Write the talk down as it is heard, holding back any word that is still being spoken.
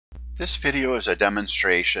This video is a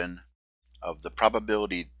demonstration of the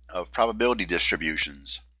probability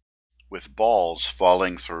distributions with balls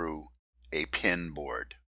falling through a pin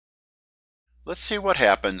board. Let's see what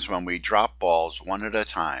happens when we drop balls one at a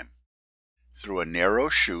time through a narrow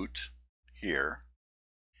chute here,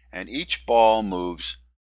 and each ball moves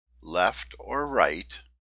left or right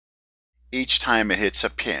each time it hits a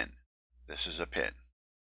pin. This is a pin.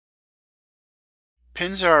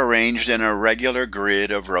 Pins are arranged in a regular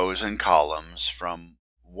grid of rows and columns. From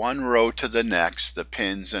one row to the next, the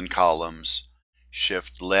pins and columns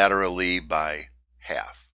shift laterally by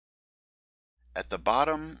half. At the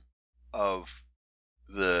bottom of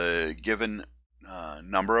the given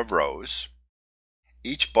number of rows,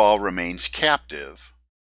 each ball remains captive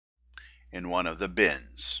in one of the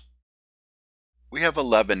bins. We have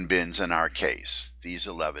 11 bins in our case, these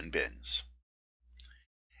 11 bins.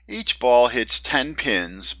 Each ball hits 10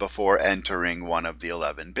 pins before entering one of the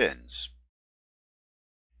 11 bins.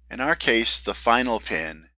 In our case, the final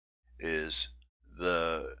pin is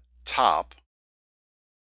the top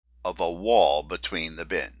of a wall between the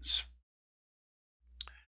bins.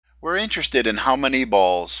 We're interested in how many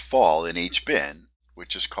balls fall in each bin,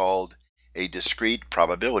 which is called a discrete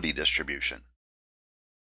probability distribution.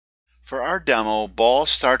 For our demo, balls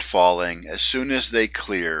start falling as soon as they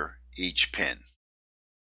clear each pin.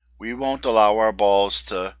 We won't allow our balls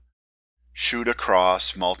to shoot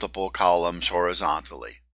across multiple columns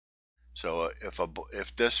horizontally. So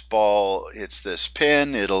if this ball hits this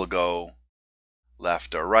pin, it'll go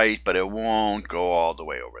left or right, but it won't go all the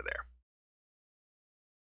way over there.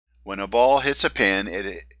 When a ball hits a pin,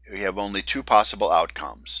 we have only two possible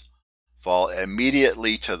outcomes: fall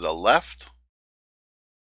immediately to the left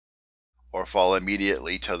or fall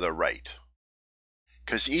immediately to the right.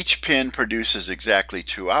 Because each pin produces exactly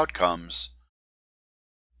two outcomes,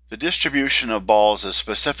 the distribution of balls is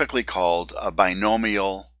specifically called a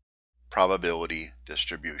binomial probability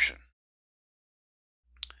distribution.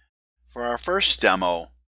 For our first demo,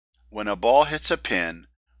 when a ball hits a pin,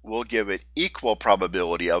 we'll give it equal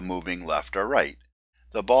probability of moving left or right.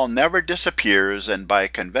 The ball never disappears, and by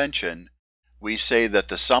convention, we say that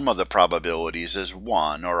the sum of the probabilities is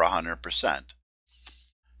 1 or 100%.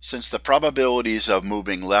 Since the probabilities of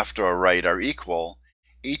moving left or right are equal,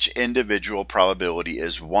 each individual probability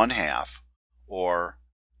is 1/2, or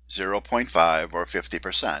 0.5 or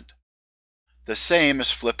 50%. The same as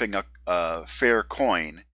flipping a fair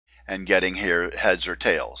coin and getting here heads or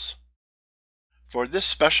tails. For this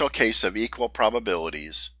special case of equal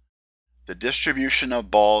probabilities, the distribution of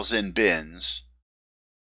balls in bins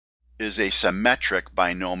is a symmetric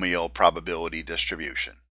binomial probability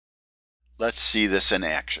distribution. Let's see this in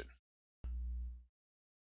action.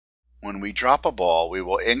 When we drop a ball, we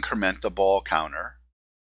will increment the ball counter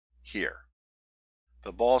here.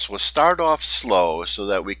 The balls will start off slow so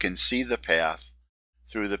that we can see the path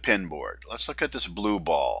through the pin board. Let's look at this blue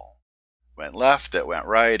ball. Went left, it went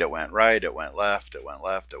right, it went right, it went left, it went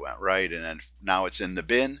left, it went right, and then now it's in the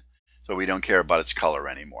bin, so we don't care about its color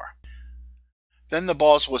anymore. Then the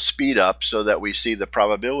balls will speed up so that we see the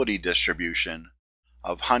probability distribution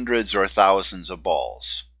of hundreds or thousands of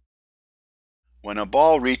balls. When a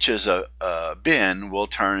ball reaches a bin, we'll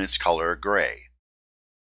turn its color gray.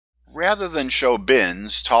 Rather than show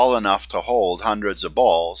bins tall enough to hold hundreds of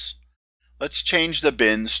balls, let's change the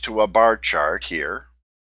bins to a bar chart here,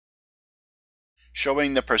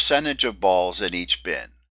 showing the percentage of balls in each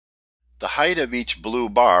bin. The height of each blue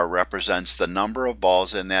bar represents the number of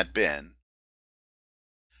balls in that bin,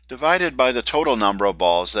 divided by the total number of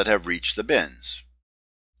balls that have reached the bins.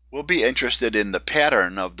 We'll be interested in the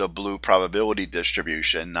pattern of the blue probability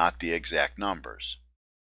distribution, not the exact numbers.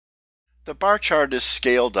 The bar chart is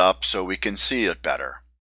scaled up so we can see it better.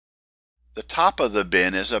 The top of the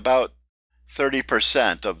bin is about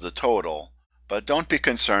 30% of the total, but don't be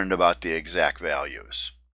concerned about the exact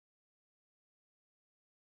values.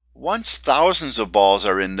 Once thousands of balls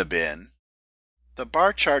are in the bin, the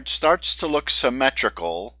bar chart starts to look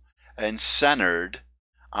symmetrical and centered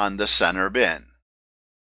on the center bin.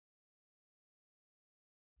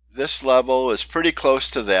 This level is pretty close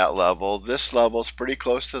to that level, this level is pretty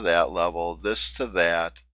close to that level, this to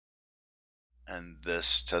that, and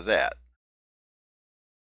this to that.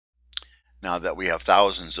 Now that we have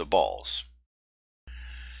thousands of balls.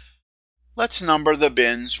 Let's number the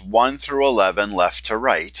bins 1 through 11 left to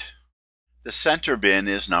right. The center bin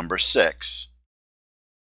is number 6.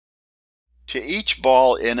 To each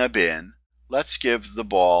ball in a bin, let's give the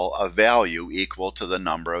ball a value equal to the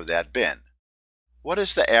number of that bin. What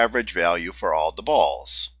is the average value for all the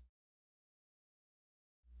balls?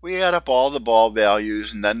 We add up all the ball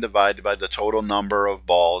values and then divide by the total number of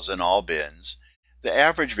balls in all bins. The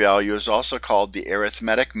average value is also called the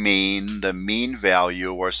arithmetic mean, the mean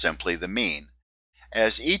value, or simply the mean.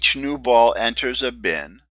 As each new ball enters a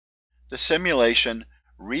bin, the simulation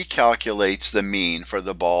recalculates the mean for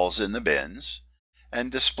the balls in the bins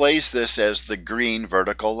and displays this as the green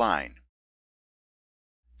vertical line.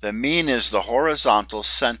 The mean is the horizontal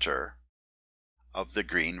center of the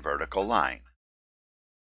green vertical line.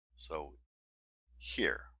 So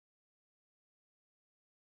here.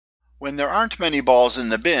 When there aren't many balls in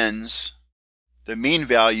the bins, the mean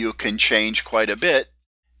value can change quite a bit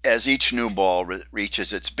as each new ball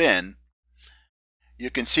reaches its bin. You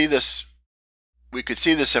can see this, we could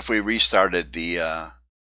see this if we restarted the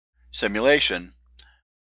simulation.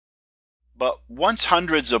 But once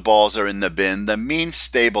hundreds of balls are in the bin, the mean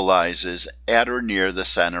stabilizes at or near the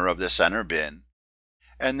center of the center bin,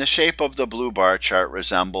 and the shape of the blue bar chart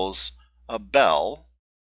resembles a bell,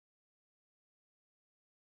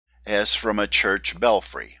 as from a church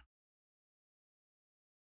belfry.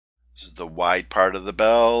 This is the wide part of the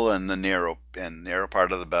bell and the narrow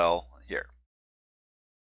part of the bell here.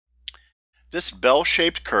 This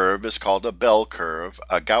bell-shaped curve is called a bell curve,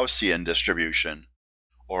 a Gaussian distribution,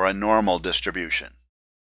 or a normal distribution.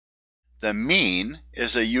 The mean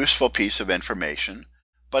is a useful piece of information,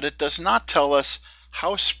 but it does not tell us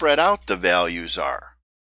how spread out the values are,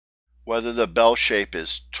 whether the bell shape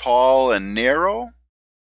is tall and narrow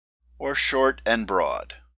or short and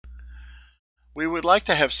broad. We would like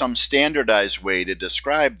to have some standardized way to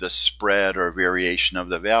describe the spread or variation of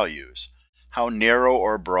the values, how narrow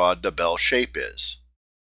or broad the bell shape is.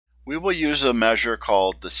 We will use a measure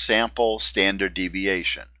called the sample standard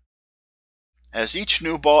deviation. As each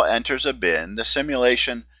new ball enters a bin, the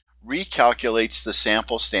simulation recalculates the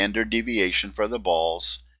sample standard deviation for the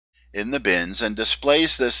balls in the bins and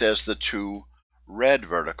displays this as the two red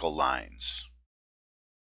vertical lines.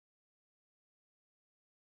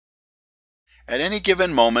 At any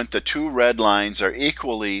given moment, the two red lines are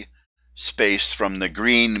equally spaced from the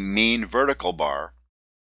green mean vertical bar.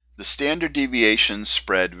 The standard deviation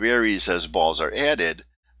spread varies as balls are added,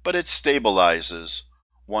 but it stabilizes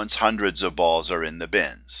once hundreds of balls are in the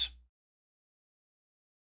bins.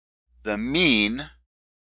 The mean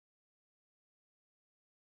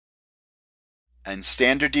and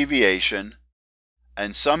standard deviation,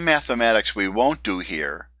 and some mathematics we won't do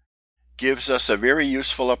here, gives us a very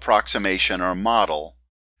useful approximation or model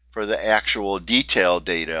for the actual detailed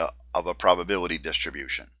data of a probability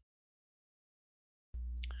distribution.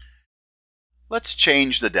 Let's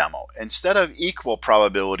change the demo. Instead of equal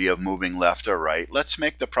probability of moving left or right, let's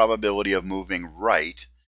make the probability of moving right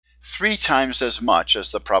 3 times as much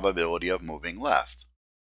as the probability of moving left.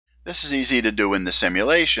 This is easy to do in the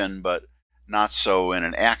simulation, but not so in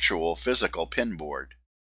an actual physical pin board.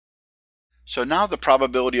 So now the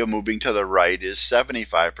probability of moving to the right is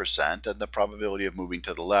 75% and the probability of moving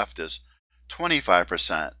to the left is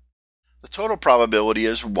 25%. The total probability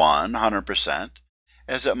is 100%,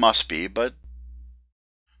 as it must be, but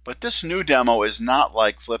this new demo is not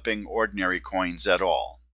like flipping ordinary coins at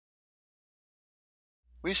all.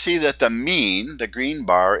 We see that the mean, the green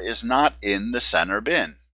bar, is not in the center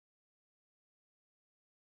bin.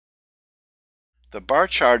 The bar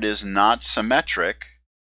chart is not symmetric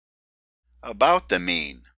about the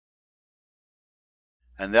mean.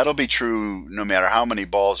 And that'll be true no matter how many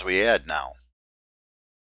balls we add now.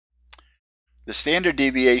 The standard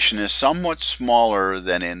deviation is somewhat smaller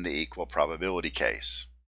than in the equal probability case.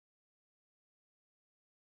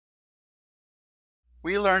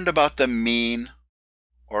 We learned about the mean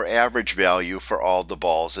or average value for all the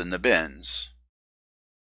balls in the bins.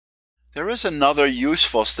 There is another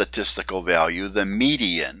useful statistical value, the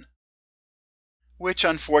median, which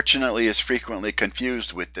unfortunately is frequently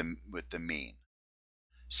confused with the mean.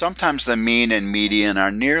 Sometimes the mean and median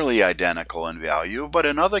are nearly identical in value, but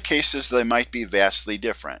in other cases they might be vastly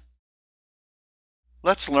different.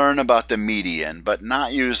 Let's learn about the median, but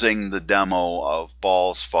not using the demo of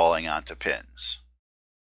balls falling onto pins.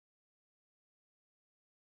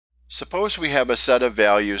 Suppose we have a set of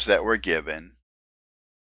values that we're given,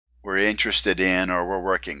 we're interested in, or we're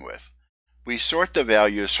working with. We sort the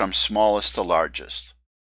values from smallest to largest.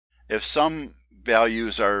 If some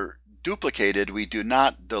values are duplicated, we do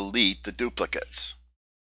not delete the duplicates.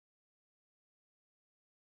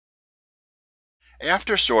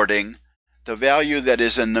 After sorting, the value that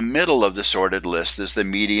is in the middle of the sorted list is the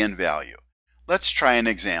median value. Let's try an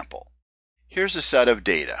example. Here's a set of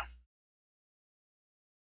data.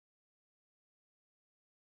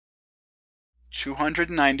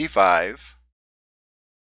 295,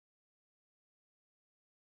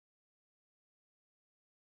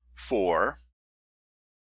 4,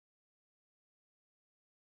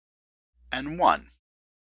 and 1.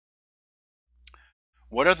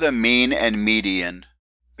 What are the mean and median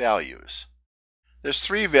values? There's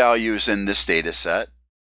 3 values in this data set.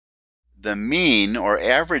 The mean or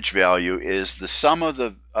average value is the sum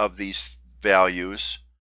of these values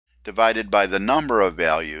divided by the number of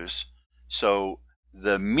values. So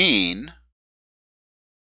the mean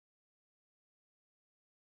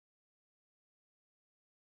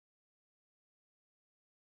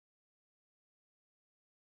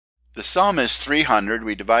the sum is 300.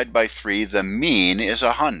 We divide by 3. The mean is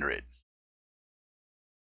 100.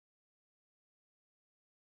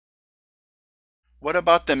 What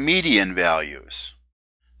about the median values?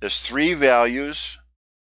 There's 3 values.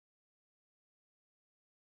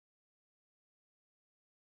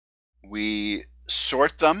 We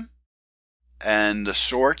sort them, and the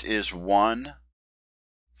sort is 1,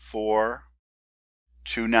 4,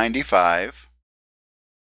 295.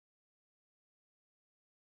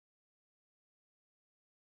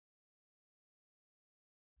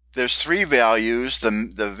 There's 3 values.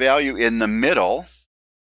 The value in the middle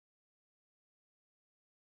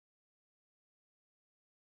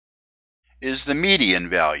is the median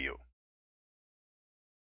value.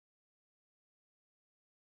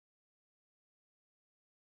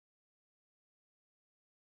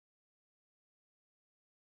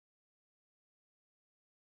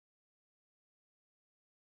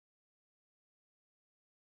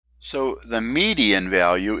 So the median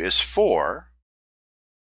value is 4.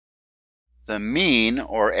 The mean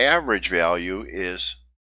or average value is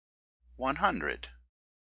 100.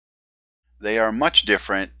 They are much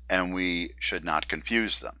different, and we should not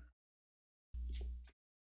confuse them.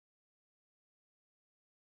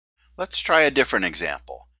 Let's try a different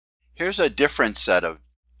example. Here's a different set of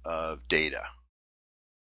data.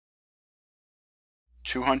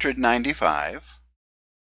 295,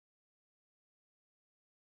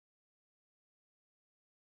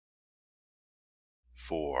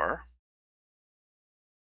 4,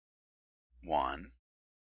 1,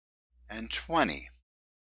 and 20.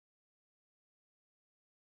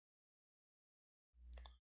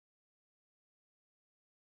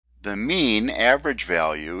 The mean average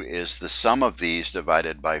value is the sum of these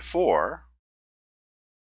divided by 4.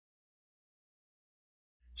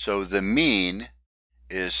 So the mean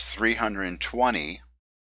is 320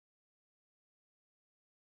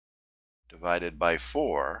 divided by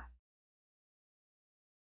 4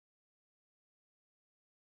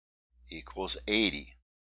 equals 80.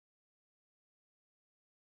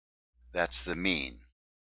 That's the mean.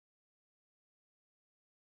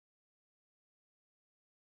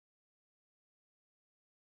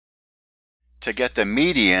 To get the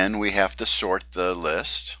median, we have to sort the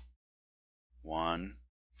list. 1,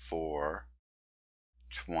 4,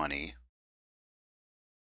 20,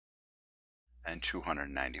 and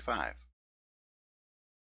 295.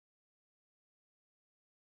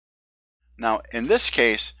 Now, in this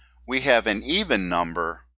case, we have an even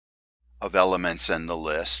number of elements in the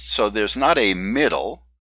list, so there's not a middle,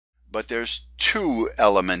 but there's 2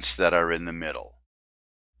 elements that are in the middle,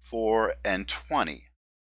 4 and 20.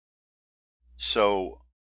 So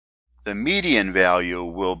the median value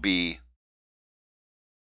will be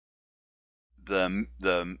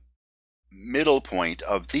the middle point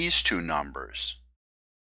of these 2 numbers.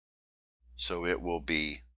 So it will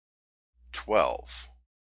be 12.